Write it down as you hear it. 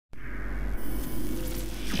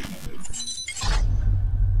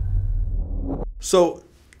So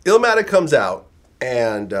Illmatic comes out,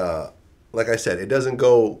 and like I said, it doesn't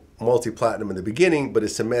go multi-platinum in the beginning, but it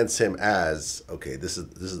cements him as, okay, this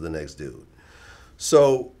is the next dude.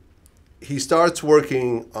 So he starts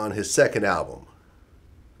working on his second album,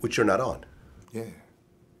 which you're not on. Yeah.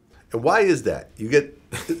 And why is that? You get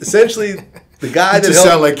essentially the guy that just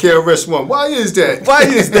sound like KRS-One. Why is that? Why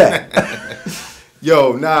is that?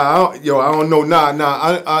 Yo, I don't know.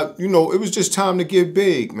 I you know, it was just time to get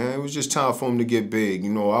big, man. It was just time for him to get big.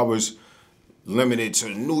 You know, I was limited to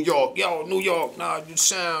New York, New York, you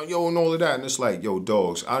sound, and all of that. And it's like, yo,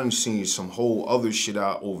 dogs, I done seen some whole other shit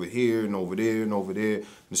out over here and over there and over there.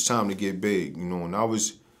 It's time to get big, you know. And I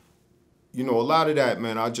was, you know, a lot of that,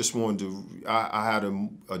 man, I just wanted to, I had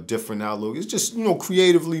a different outlook. It's just, you know,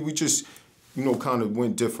 creatively, we just, you know, kind of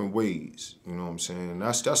went different ways. You know what I'm saying?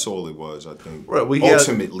 That's all it was, I think. Right. Well,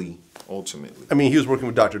 ultimately. I mean, he was working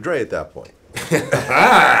with Dr. Dre at that point. You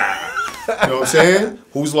know what I'm saying?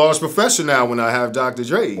 Who's Lost Professor now when I have Dr.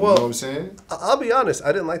 Dre? You know what I'm saying? I'll be honest,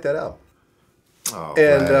 I didn't like that album. Oh,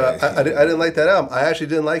 and I didn't like that album. I actually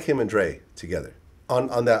didn't like him and Dre together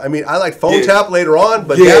on that. I mean, I like Phone Tap later on,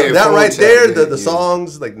 but that right there, the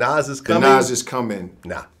songs like Nas Is Coming. The Nas Is Coming.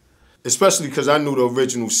 Nah. Especially because I knew the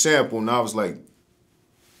original sample, and I was like,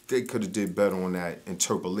 they could have did better on that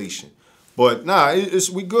interpolation. But nah,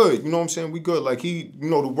 we good. You know what I'm saying? We good. Like you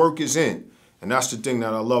know, the work is in. And that's the thing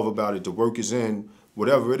that I love about it. The work is in,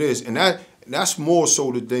 whatever it is. And that's more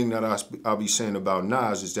so the thing that I'll be saying about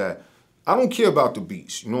Nas is that I don't care about the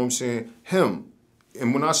beats. You know what I'm saying? Him.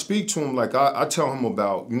 And when I speak to him, like I tell him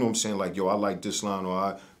about, you know what I'm saying, like, yo, I like this line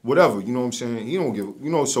or whatever, you know what I'm saying? He don't give, you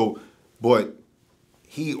know, so, but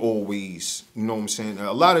he always, you know what I'm saying?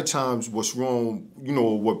 A lot of times what's wrong, you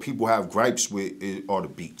know, what people have gripes with are the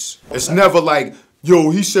beats. It's never like, yo,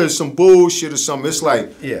 he said some bullshit or something. It's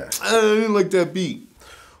like, yeah, I didn't like that beat.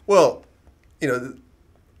 Well, you know,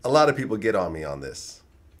 a lot of people get on me on this.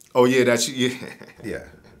 Oh yeah, yeah. Yeah,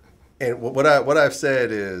 and what I've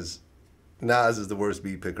said is, Nas is the worst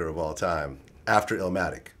beat picker of all time after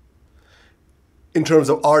Illmatic, in terms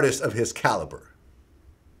of artists of his caliber.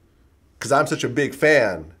 Because I'm such a big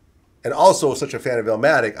fan, and also such a fan of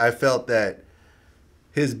Illmatic, I felt that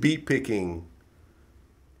his beat picking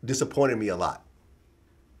disappointed me a lot.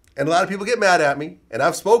 And a lot of people get mad at me, and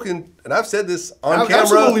I've spoken, and I've said this on camera.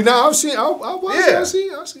 Absolutely, now I've seen, I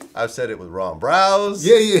see. I've said it with Ron Browse.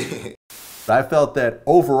 Yeah. I felt that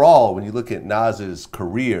overall, when you look at Nas's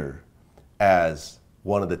career as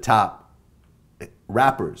one of the top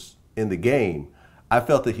rappers in the game, I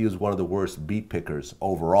felt that he was one of the worst beat pickers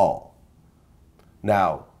overall.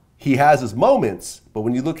 Now, he has his moments, but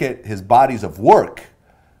when you look at his bodies of work,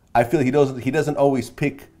 I feel he doesn't always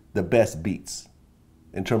pick the best beats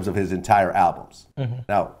in terms of his entire albums. Mm-hmm.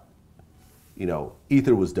 Now, you know,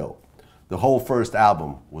 Ether was dope. The whole first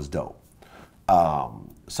album was dope.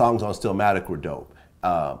 Songs on Stillmatic were dope.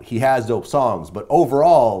 He has dope songs, but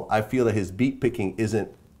overall, I feel that his beat picking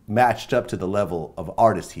isn't matched up to the level of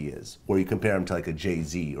artist he is, where you compare him to like a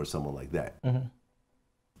Jay-Z or someone like that. Mm-hmm.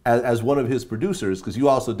 As one of his producers, because you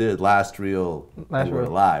also did Last Real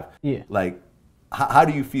Live. Yeah. Like, how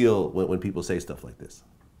do you feel when people say stuff like this?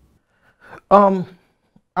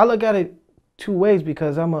 I look at it two ways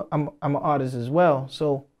because I'm an artist as well.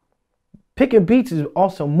 So picking beats is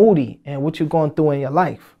also moody and what you're going through in your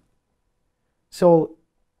life. So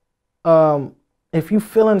if you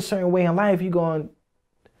feel in a certain way in life, you're going to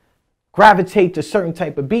gravitate to certain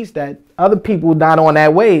type of beats that other people not on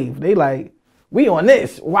that wave. They like, we on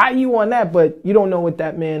this. Why are you on that? But you don't know what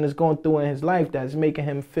that man is going through in his life that's making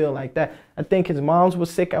him feel like that. I think his moms was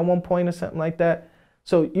sick at one point or something like that.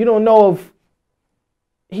 So you don't know if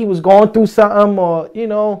he was going through something or, you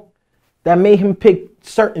know, that made him pick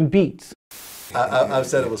certain beats. I've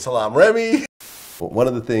said it with Salam Remy. One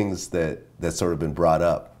of the things that's sort of been brought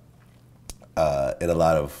up in a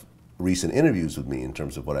lot of recent interviews with me in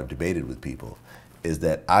terms of what I've debated with people is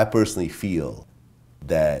that I personally feel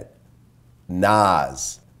that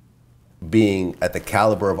Nas, being at the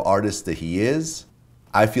caliber of artist that he is,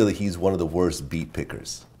 I feel that he's one of the worst beat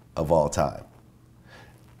pickers of all time.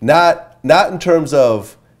 Not in terms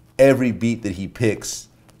of every beat that he picks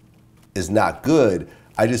is not good.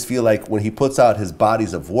 I just feel like when he puts out his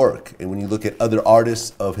bodies of work, and when you look at other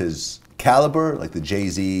artists of his caliber, like the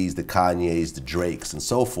Jay-Z's, the Kanye's, the Drakes, and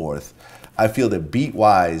so forth, I feel that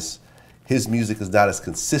beat-wise, his music is not as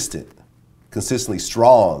consistently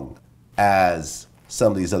strong as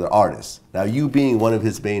some of these other artists. Now, you being one of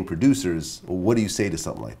his main producers, what do you say to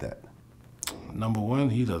something like that? Number one,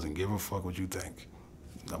 he doesn't give a fuck what you think.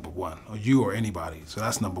 Number one, or you or anybody. So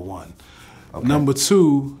that's number one. Okay. Number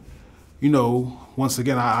two, you know, once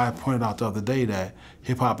again, I pointed out the other day that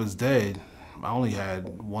Hip Hop Is Dead, I only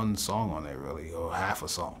had one song on there, really, or half a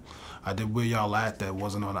song. I did Where Y'all At, that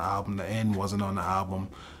wasn't on the album. The End wasn't on the album.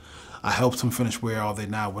 I helped him finish Where Are They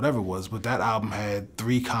Now, whatever it was, but that album had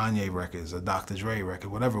 3 Kanye records, a Dr. Dre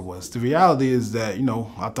record, whatever it was. The reality is that, you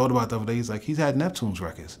know, I thought about the other day, he's like, he's had Neptune's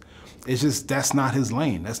records. It's just, that's not his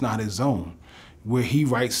lane, that's not his zone. Where he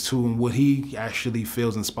writes to and what he actually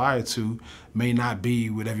feels inspired to may not be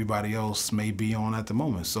what everybody else may be on at the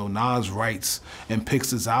moment. So Nas writes and picks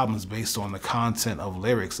his albums based on the content of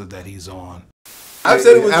lyrics that he's on. I've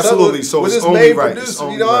said it with absolutely. So with it's his main right. producer.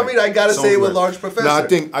 You know what I mean? I gotta say it with Large Professor.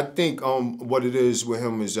 No, I think what it is with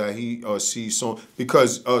him is that he sees song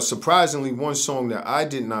because surprisingly one song that I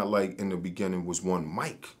did not like in the beginning was One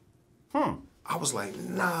Mic. I was like,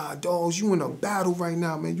 nah, dogs, you in a battle right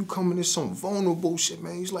now, man. You coming in some vulnerable shit,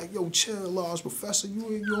 man. He's like, yo, chill, Large Professor.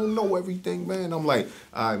 You don't know everything, man. I'm like,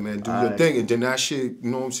 all right, man, do your thing. And then that shit,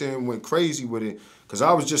 you know what I'm saying, went crazy with it. Because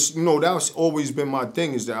I was just, you know, that's always been my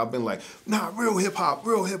thing is that I've been like, nah, real hip-hop,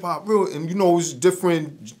 real hip-hop, real. And, you know, it's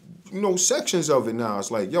different, you know, sections of it now.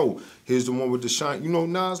 It's like, yo, here's the one with the shine. You know,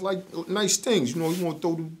 Nas like nice things. You know, you want to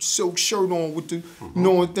throw the silk shirt on with the, you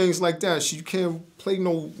know, and things like that. So you can't play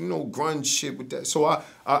no, you know, grunge shit with that. So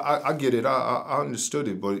I get it. I understood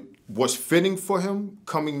it. But what's fitting for him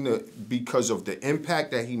because of the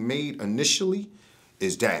impact that he made initially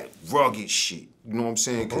is that rugged shit. You know what I'm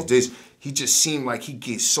saying? Because he just seemed like he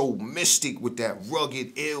gets so mystic with that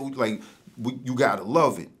rugged ill. Like, you gotta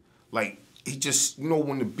love it. Like, he just, you know,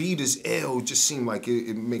 when the beat is ill, it just seemed like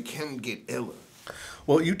it make him get iller.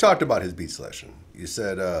 Well, you talked about his beat selection. You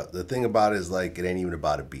said the thing about it is like it ain't even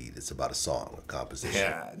about a beat. It's about a song, a composition.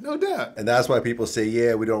 Yeah, no doubt. And that's why people say,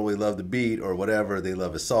 yeah, we don't really love the beat or whatever. They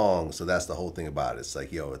love a song. So that's the whole thing about it. It's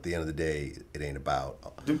like, yo, at the end of the day, it ain't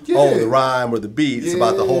about, the rhyme or the beat. It's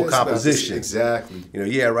about the whole composition. Exactly. You know,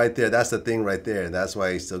 yeah, right there. That's the thing right there. And that's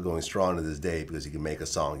why he's still going strong to this day because he can make a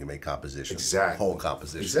song, he can make composition. Exactly. Whole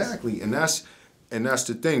composition. Exactly. And that's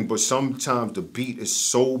the thing. But sometimes the beat is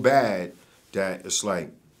so bad that it's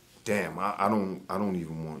like, damn, I don't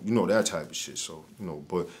even want, you know, that type of shit. So, you know,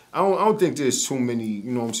 but I don't think there's too many,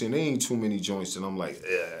 you know what I'm saying? There ain't too many joints that I'm like,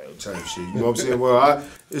 type of shit. You know what I'm saying? Well,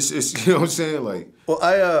 it's you know what I'm saying? Like, well,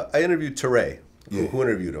 I interviewed Teray, who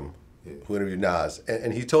interviewed him, who interviewed Nas,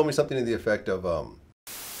 and he told me something to the effect of,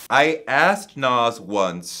 I asked Nas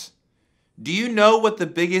once, do you know what the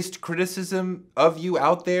biggest criticism of you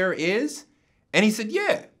out there is? And he said,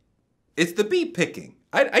 yeah, it's the beat picking.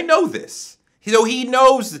 I know this. So he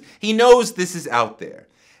knows this is out there.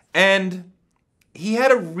 And he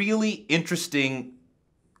had a really interesting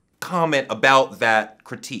comment about that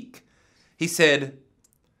critique. He said,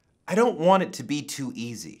 I don't want it to be too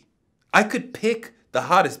easy. I could pick the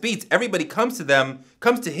hottest beats. Everybody comes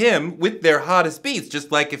to him with their hottest beats.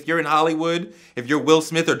 Just like if you're in Hollywood, if you're Will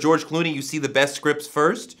Smith or George Clooney, you see the best scripts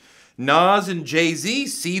first. Nas and Jay-Z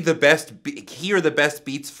hear the best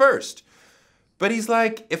beats first. But he's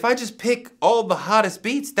like, if I just pick all the hottest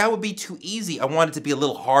beats, that would be too easy. I want it to be a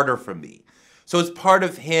little harder for me. So it's part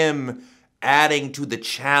of him adding to the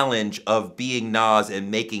challenge of being Nas and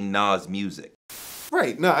making Nas music.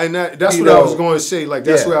 Right. No, and that's what I was going to say. Like,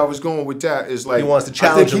 that's where I was going with that. Is like, he wants to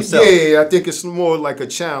challenge himself. I think it's more like a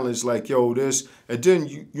challenge. Like, yo, this. And then,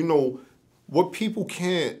 you know, what people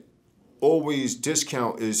can't always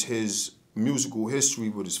discount is his musical history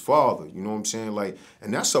with his father. You know what I'm saying? Like,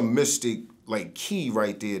 and that's a mystic, like, key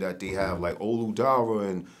right there that they have. Like,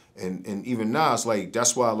 Oludara and even Nas, like,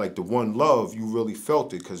 that's why, like, the One Love, you really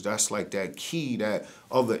felt it, because that's, like, that key, that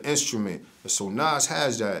other instrument. And so Nas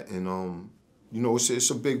has that, and, you know, it's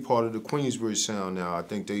a big part of the Queensbridge sound now. I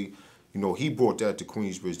think they, you know, he brought that to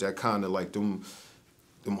Queensbridge, that kind of, like, them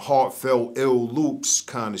heartfelt, ill loops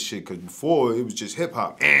kind of shit, because before, it was just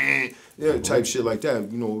hip-hop, type shit like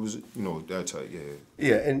that. You know, it was, you know, that type,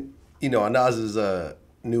 Yeah, and, you know, on Nas's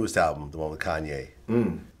newest album, the one with Kanye,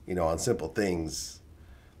 you know, on Simple Things,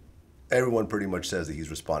 everyone pretty much says that he's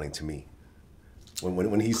responding to me.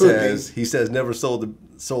 When he says never sold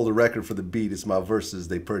a record for the beat, it's my verses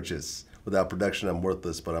they purchase. Without production, I'm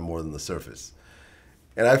worthless, but I'm more than the surface.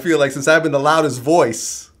 And I feel like since I've been the loudest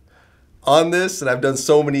voice on this, and I've done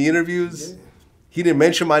so many interviews, he didn't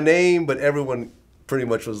mention my name, but everyone pretty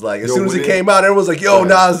much was like, as soon as it came out, everyone was like, yo,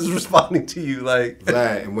 Nas is responding to you. Like,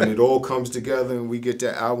 Vlad, and when it all comes together and we get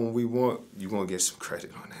that album we want, you're going to get some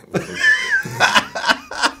credit on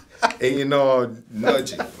that. And you know,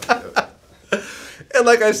 nudging. And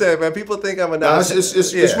like I said, man, people think I'm a Nas.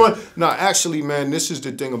 It's fun. No, actually, man, this is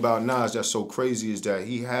the thing about Nas that's so crazy is that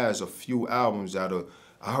he has a few albums that are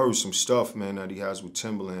I heard some stuff, man, that he has with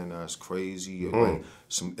Timberland that's crazy, and like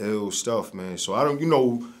some ill stuff, man. So I don't, you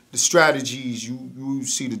know, the strategies, you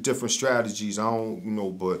see the different strategies. I don't, you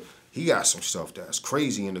know, but he got some stuff that's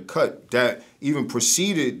crazy in the cut that even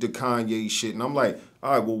preceded the Kanye shit. And I'm like,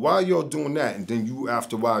 all right, well, why y'all doing that? And then you,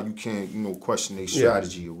 after a while, you can't, you know, question their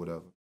strategy or whatever.